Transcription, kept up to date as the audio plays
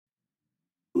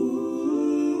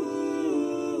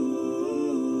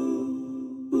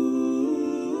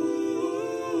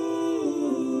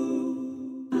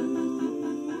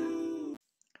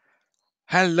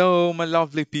Hello, my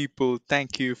lovely people.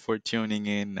 Thank you for tuning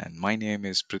in. And my name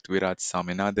is Prithiviraj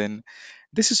Saminathan.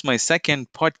 This is my second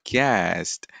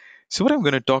podcast. So, what I'm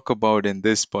going to talk about in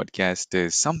this podcast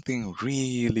is something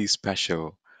really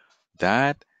special.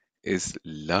 That is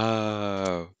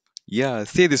love. Yeah,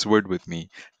 say this word with me.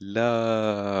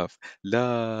 Love.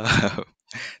 Love.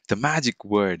 The magic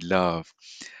word, love.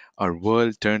 Our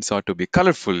world turns out to be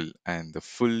colorful and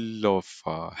full of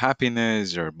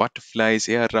happiness or butterflies.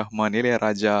 Ya Rahman, Ya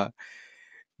Raja.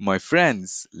 My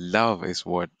friends, love is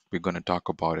what we're going to talk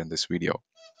about in this video.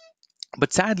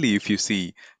 But sadly, if you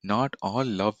see, not all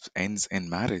love ends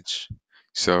in marriage.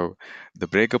 So, the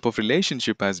breakup of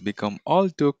relationship has become all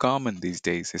too common these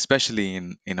days, especially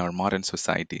in our modern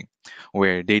society,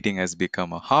 where dating has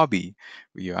become a hobby.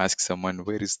 You ask someone,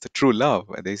 where is the true love?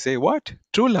 And they say, what?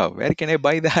 True love? Where can I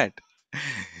buy that?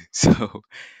 So,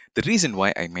 the reason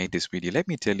why I made this video, let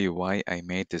me tell you why I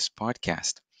made this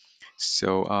podcast.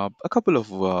 So, a couple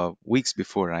of weeks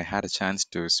before, I had a chance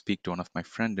to speak to one of my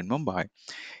friend in Mumbai.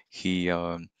 He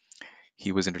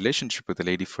he was in relationship with a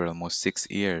lady for almost 6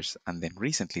 years, and then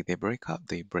recently they break up.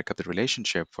 They break up the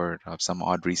relationship for some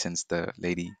odd reasons. The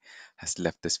lady has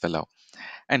left this fellow,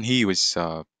 and he's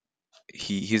a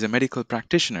medical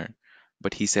practitioner,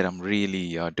 but he said, "I'm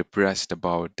really depressed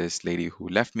about this lady who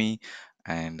left me,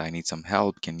 and I need some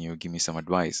help. Can you give me some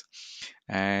advice?"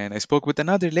 And I spoke with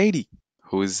another lady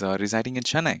who is residing in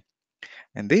Chennai,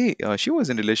 and she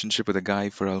was in relationship with a guy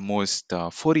for almost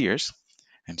 4 years,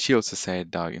 and she also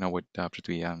said, you know what,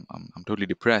 Prithvi, I'm totally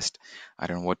depressed. I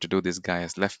don't know what to do. This guy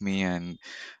has left me, and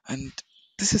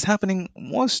this is happening.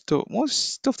 Most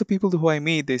of the people who I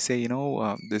meet, they say,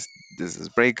 this is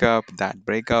breakup, that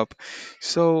breakup.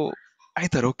 So I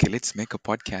thought, okay, let's make a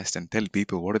podcast and tell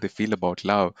people what do they feel about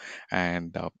love,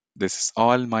 and this is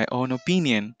all my own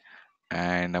opinion,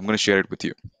 and I'm going to share it with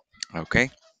you.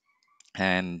 Okay.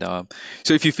 And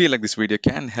so, if you feel like this video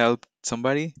can help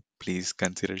somebody, please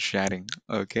consider sharing.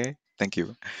 Okay. Thank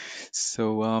you.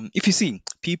 So, if you see,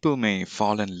 people may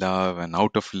fall in love and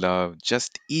out of love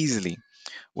just easily.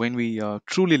 When we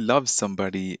truly love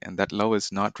somebody and that love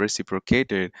is not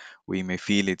reciprocated, we may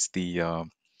feel it's the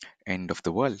end of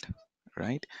the world,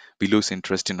 right? We lose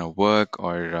interest in our work,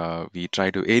 or we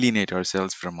try to alienate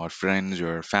ourselves from our friends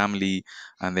or family,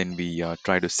 and then we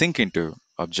try to sink into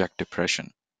object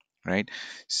depression, right?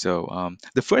 So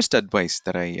the first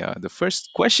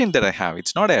question that I have,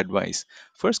 it's not advice.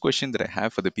 First question that I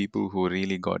have for the people who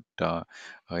really got,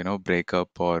 breakup,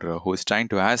 or who's trying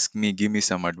to ask me, give me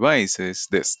some advice, is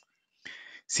this.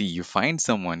 See, you find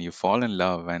someone, you fall in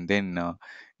love, and then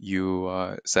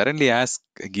you suddenly ask,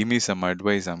 give me some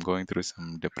advice. I'm going through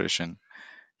some depression.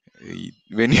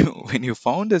 When you when you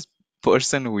found this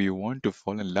person who you want to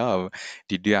fall in love,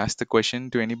 did you ask the question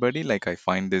to anybody like, I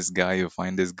find this guy, you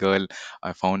find this girl,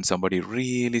 I found somebody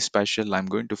really special, I'm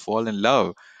going to fall in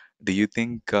love. Do you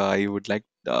think you would like,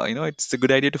 it's a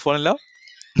good idea to fall in love?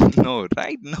 No,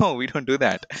 right? No, we don't do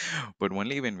that. But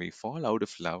only when we fall out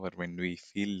of love, or when we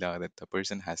feel that the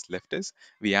person has left us,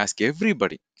 we ask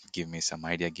everybody, give me some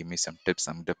idea, give me some tips.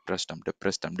 I'm depressed, I'm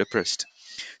depressed, I'm depressed.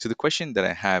 So the question that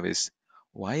I have is,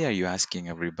 why are you asking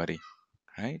everybody,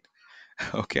 right?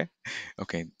 Okay,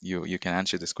 okay, you can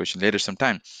answer this question later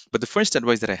sometime. But the first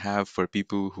advice that I have for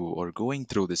people who are going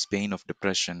through this pain of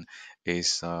depression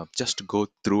is just to go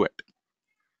through it.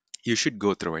 You should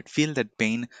go through it, feel that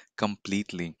pain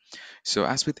completely. So,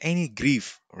 as with any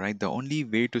grief, right, the only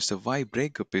way to survive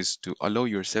breakup is to allow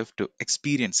yourself to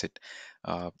experience it.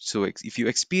 If you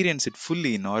experience it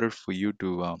fully, in order for you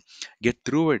to get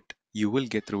through it, you will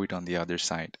get through it on the other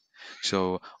side.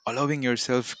 So, allowing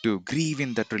yourself to grieve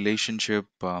in that relationship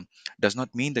does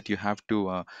not mean that you have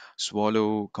to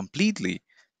swallow completely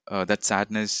that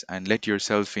sadness and let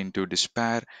yourself into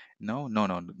despair. No, no,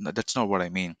 no, no, that's not what I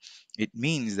mean. It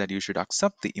means that you should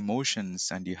accept the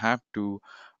emotions, and you have to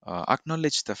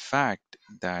acknowledge the fact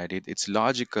that it's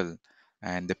logical,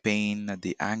 and the pain,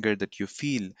 the anger that you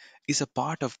feel is a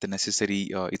part of the necessary,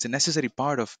 it's a necessary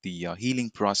part of the healing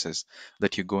process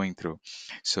that you're going through.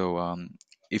 So,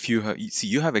 if you see,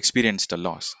 you have experienced a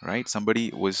loss, right?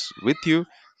 Somebody was with you,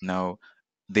 now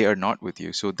they are not with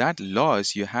you. So, that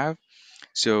loss you have,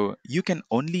 so you can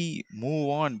only move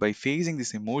on by facing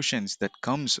these emotions that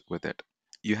comes with it.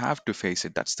 You have to face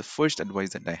it. That's the first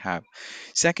advice that I have.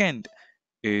 Second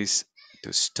is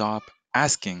to stop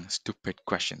asking stupid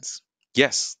questions.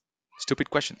 Yes, stupid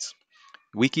questions.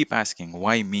 We keep asking,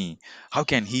 why me? How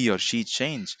can he or she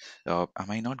change? Am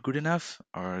I not good enough?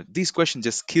 Or these questions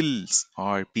just kills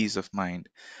our peace of mind.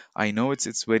 I know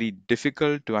it's very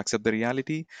difficult to accept the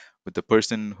reality, with the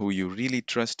person who you really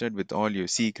trusted with all your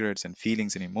secrets and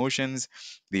feelings and emotions,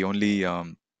 the only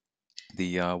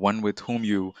the one with whom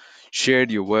you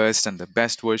shared your worst and the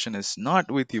best version is not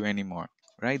with you anymore,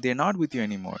 right? They're not with you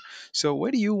anymore. So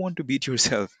why do you want to beat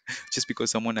yourself just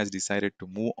because someone has decided to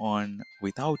move on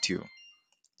without you?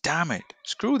 Damn it,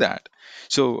 screw that.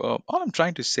 So all I'm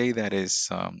trying to say that is,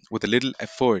 with a little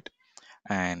effort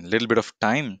and a little bit of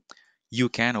time, you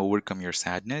can overcome your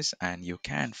sadness and you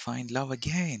can find love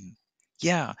again.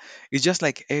 Yeah, it's just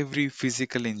like every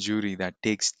physical injury that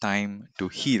takes time to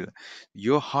heal.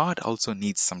 Your heart also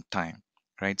needs some time,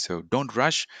 right? So don't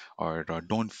rush, or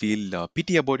don't feel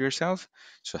pity about yourself.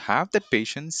 So have that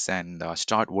patience and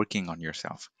start working on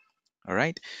yourself. All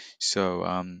right. So,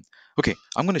 okay,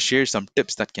 I'm going to share some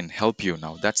tips that can help you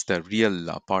now. That's the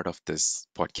real part of this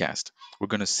podcast. We're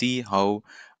going to see how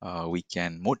we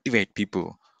can motivate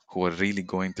people who are really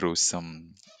going through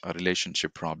some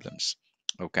relationship problems.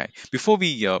 Okay. Before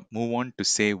we move on to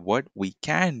say what we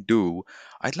can do,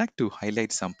 I'd like to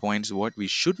highlight some points what we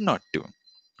should not do.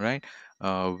 Right.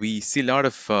 We see a lot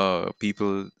of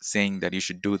people saying that you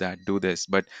should do that, do this,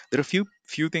 but there are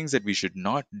few things that we should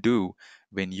not do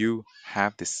when you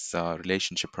have this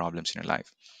relationship problems in your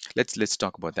life. Let's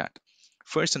talk about that.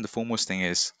 First and the foremost thing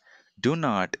is, do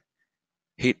not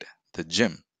hit the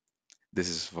gym. This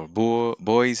is for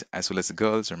boys as well as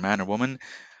girls, or man or woman.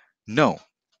 No,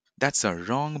 that's a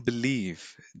wrong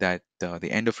belief that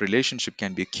the end of relationship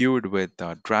can be cured with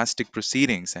drastic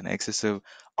proceedings and excessive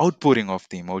outpouring of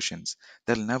the emotions.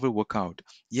 That'll never work out.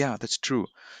 Yeah, that's true.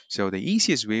 So the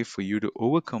easiest way for you to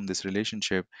overcome this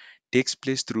relationship takes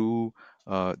place through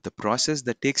the process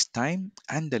that takes time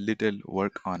and a little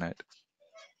work on it.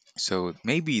 So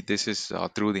maybe this is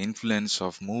through the influence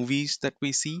of movies that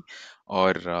we see,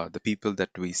 or the people that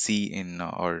we see in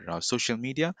our social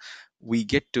media. We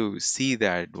get to see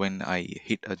that when I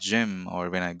hit a gym, or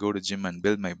when I go to gym and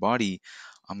build my body,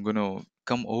 I'm going to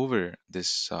come over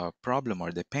this problem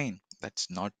or the pain.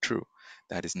 That's not true.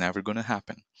 That is never going to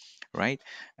happen, right?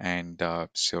 And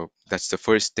so that's the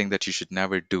first thing that you should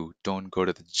never do. Don't go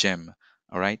to the gym.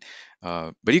 All right.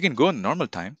 But you can go in normal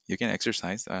time. You can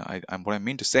exercise. What I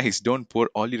mean to say is, don't pour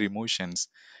all your emotions,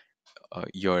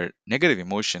 your negative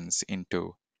emotions,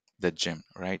 into the gym.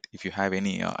 Right. If you have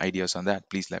any ideas on that,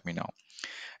 please let me know.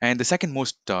 And the second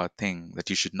most thing that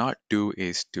you should not do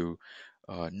is to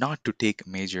not to take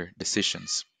major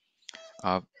decisions.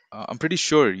 Uh, I'm pretty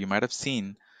sure you might have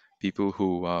seen people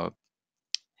who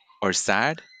are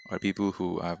sad, or people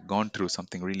who have gone through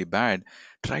something really bad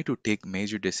try to take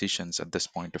major decisions at this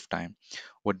point of time.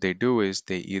 What they do is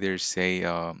they either say,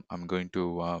 I'm going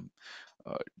to uh,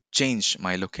 change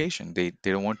my location. They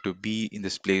don't want to be in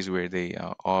this place where they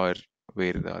are,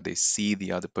 where they see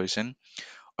the other person,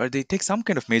 or they take some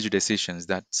kind of major decisions.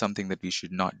 That's something that we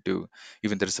should not do.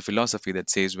 Even there is a philosophy that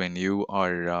says, when you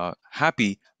are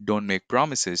happy, don't make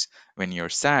promises. When you're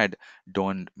sad,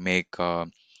 don't make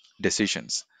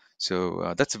decisions.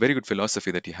 So that's a very good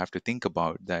philosophy that you have to think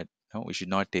about, that no, we should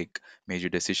not take major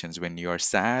decisions when you are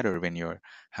sad, or when you're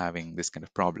having this kind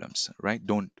of problems, right?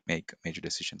 Don't make major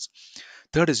decisions.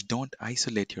 Third is, don't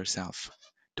isolate yourself.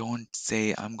 Don't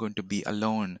say, I'm going to be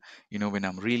alone. When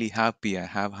I'm really happy, I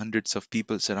have hundreds of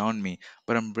people surround me,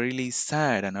 but I'm really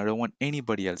sad and I don't want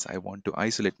anybody else. I want to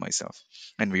isolate myself.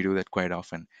 And we do that quite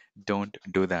often. Don't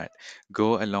do that.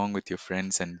 Go along with your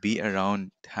friends and be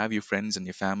around, have your friends and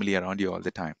your family around you all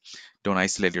the time. Don't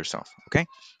isolate yourself, okay?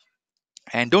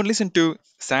 And don't listen to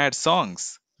sad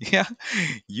songs. Yeah,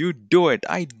 you do it.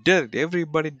 I did.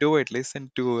 Everybody do it. Listen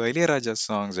to Ilayaraja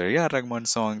songs, or yeah, Rahman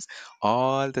songs,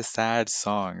 all the sad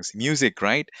songs. Music,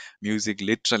 right? Music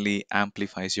literally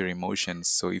amplifies your emotions.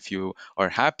 So if you are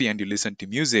happy and you listen to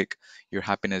music, your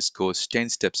happiness goes 10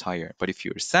 steps higher. But if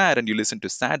you're sad and you listen to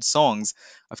sad songs,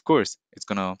 of course, it's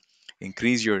gonna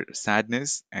increase your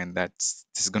sadness, and that's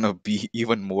this is gonna be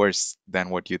even worse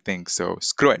than what you think. So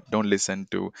screw it. Don't listen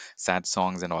to sad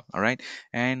songs and all right.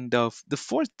 And the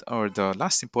fourth, or the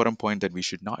last important point that we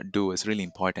should not do, is really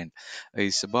important,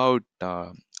 is about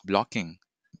blocking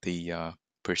the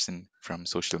person from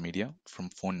social media, from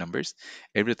phone numbers,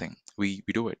 everything. We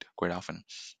do it quite often,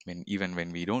 when even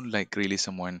when we don't like really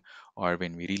someone, or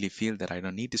when we really feel that I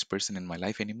don't need this person in my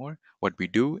life anymore. What we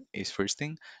do is, first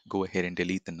thing, go ahead and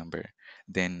delete the number,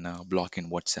 then block in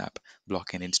WhatsApp,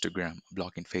 block in Instagram,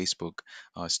 block in Facebook,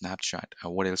 Snapchat.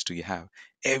 What else do you have?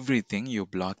 Everything, you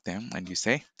block them, and you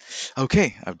say,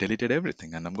 okay, I've deleted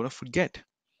everything, and I'm going to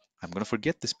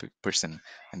forget this person.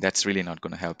 And that's really not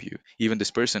going to help you. Even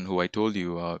this person who I told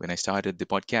you when I started the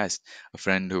podcast, a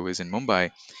friend who is in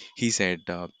Mumbai, he said,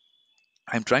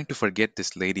 I'm trying to forget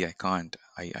this lady. I can't.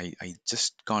 I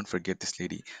just can't forget this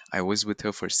lady. I was with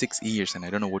her for 6 years and I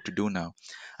don't know what to do now.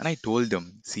 And I told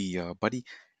them, see, buddy,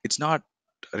 it's not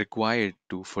required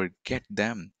to forget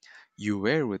them. You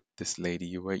were with this lady.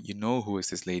 You know who is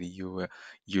this lady. You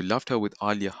loved her with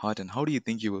all your heart. And how do you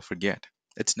think you will forget?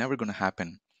 It's never going to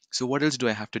happen. So what else do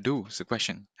I have to do? Is the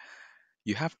question.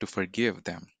 You have to forgive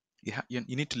them. You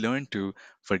need to learn to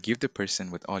forgive the person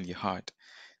with all your heart.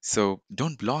 So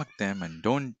don't block them and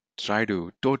don't try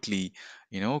to totally,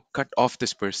 cut off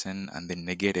this person and then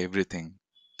negate everything.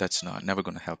 That's not never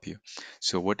going to help you.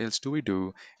 So what else do we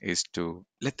do is to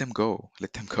let them go.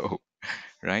 Let them go,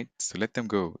 right? So let them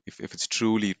go. If it's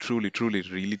truly, truly, truly,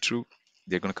 really true,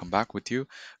 they're going to come back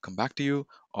to you,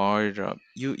 or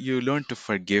you learn to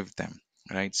forgive them,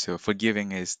 right? So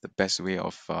forgiving is the best way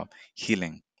of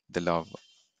healing the love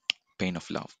pain of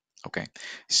love. Okay,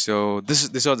 so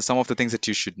these are some of the things that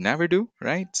you should never do,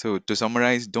 right? So to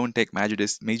summarize, don't take major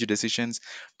decisions.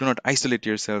 Do not isolate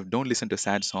yourself. Don't listen to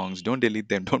sad songs. Don't delete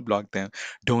them. Don't block them.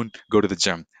 Don't go to the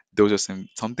gym. Those are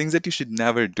some things that you should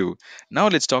never do. Now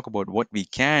let's talk about what we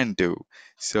can do.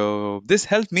 So this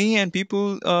helped me and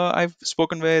people I've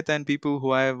spoken with and people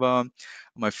who I've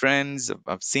my friends.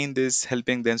 I've seen this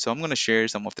helping them. So I'm going to share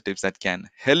some of the tips that can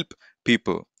help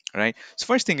people, right? So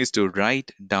first thing is to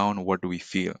write down what do we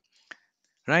feel.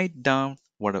 Write down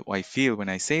what I feel. When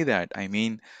I say that, I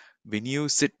mean when you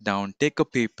sit down, take a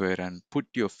paper and put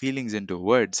your feelings into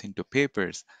words, into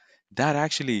papers, that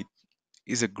actually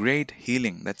is a great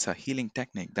healing. That's a healing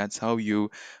technique. That's how you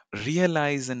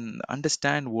realize and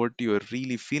understand what you're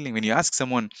really feeling. When you ask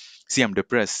someone, see, I'm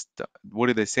depressed, what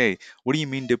do they say? What do you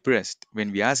mean depressed?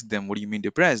 When we ask them, what do you mean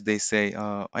depressed? They say,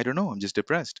 I don't know, I'm just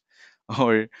depressed.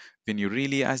 Or when you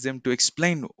really ask them to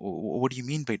explain, what do you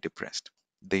mean by depressed?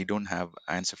 They don't have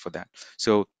answer for that.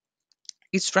 So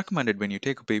it's recommended when you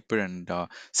take a paper and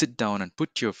sit down and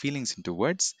put your feelings into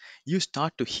words, you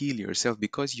start to heal yourself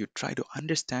because you try to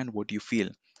understand what you feel.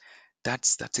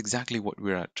 That's exactly what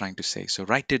we're trying to say. So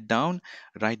write down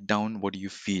what you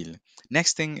feel.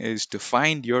 Next thing is to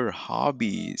find your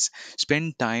hobbies.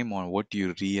 Spend time on what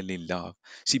you really love.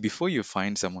 See, before you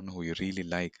find someone who you really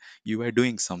like, you are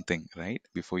doing something, right?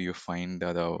 Before you find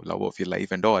the love of your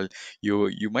life and all,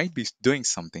 you might be doing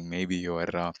something. Maybe you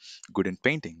are good in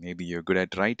painting, maybe you're good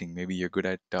at writing, maybe you're good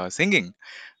at singing,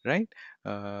 right?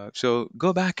 So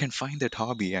go back and find that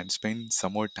hobby and spend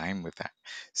some more time with that.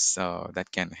 So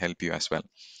that can help you as well.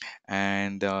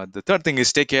 And the third thing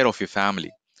is take care of your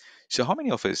family. So, how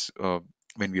many of us,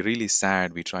 when we're really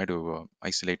sad, we try to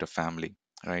isolate a family,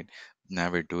 right?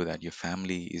 Never do that. Your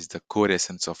family is the core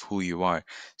essence of who you are.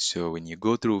 So, when you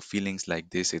go through feelings like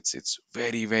this, it's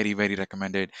very, very, very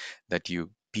recommended that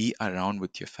you be around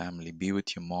with your family, be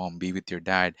with your mom, be with your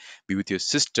dad, be with your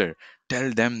sister.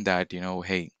 Tell them that,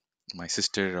 hey, my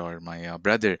sister or my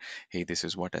brother, hey, this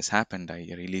is what has happened. I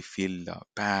really feel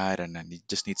bad and I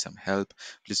just need some help.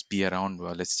 Just be around.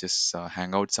 Let's just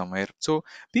hang out somewhere. So,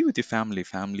 be with your family.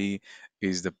 Family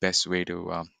is the best way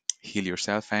to heal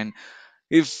yourself. And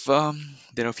if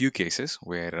there are a few cases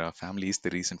where family is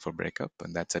the reason for breakup,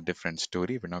 and that's a different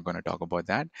story. We're not going to talk about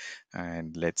that,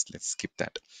 and let's skip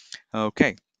that.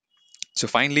 Okay. So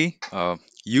finally,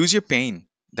 use your pain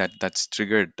that's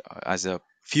triggered as a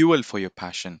fuel for your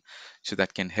passion. So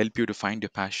that can help you to find your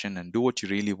passion and do what you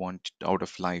really want out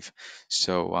of life.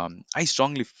 So I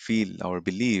strongly feel or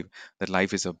believe that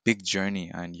life is a big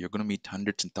journey, and you're going to meet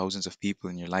hundreds and thousands of people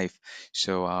in your life.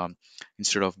 So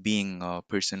instead of being a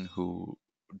person who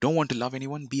don't want to love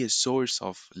anyone, be a source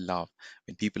of love.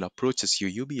 When people approaches you,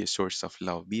 you be a source of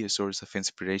love, be a source of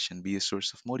inspiration, be a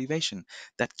source of motivation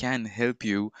that can help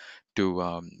you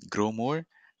to grow more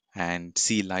and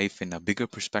see life in a bigger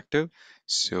perspective.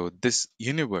 So, this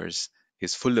universe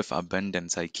is full of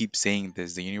abundance. I keep saying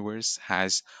this, the universe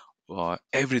has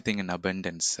everything in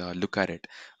abundance. Look at it.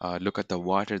 Look at the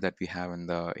water that we have in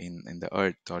the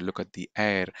earth, or look at the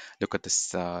air. Look at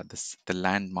the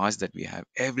land mass that we have.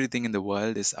 Everything in the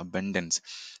world is abundance.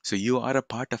 So you are a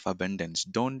part of abundance.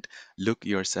 Don't look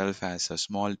yourself as a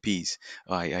small piece.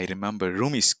 I remember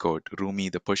Rumi's quote. Rumi,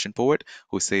 the Persian poet,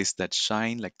 who says that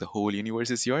shine like the whole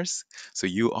universe is yours. So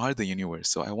you are the universe.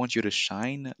 So I want you to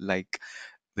shine like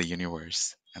the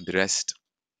universe, and the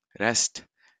rest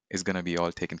is going to be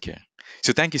all taken care.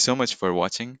 So thank you so much for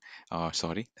watching.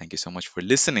 Sorry, thank you so much for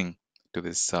listening to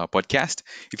this podcast.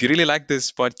 If you really like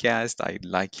this podcast, I'd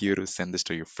like you to send this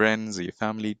to your friends or your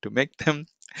family to make them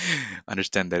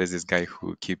understand there is this guy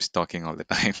who keeps talking all the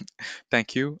time.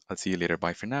 Thank you. I'll see you later.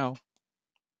 Bye for now.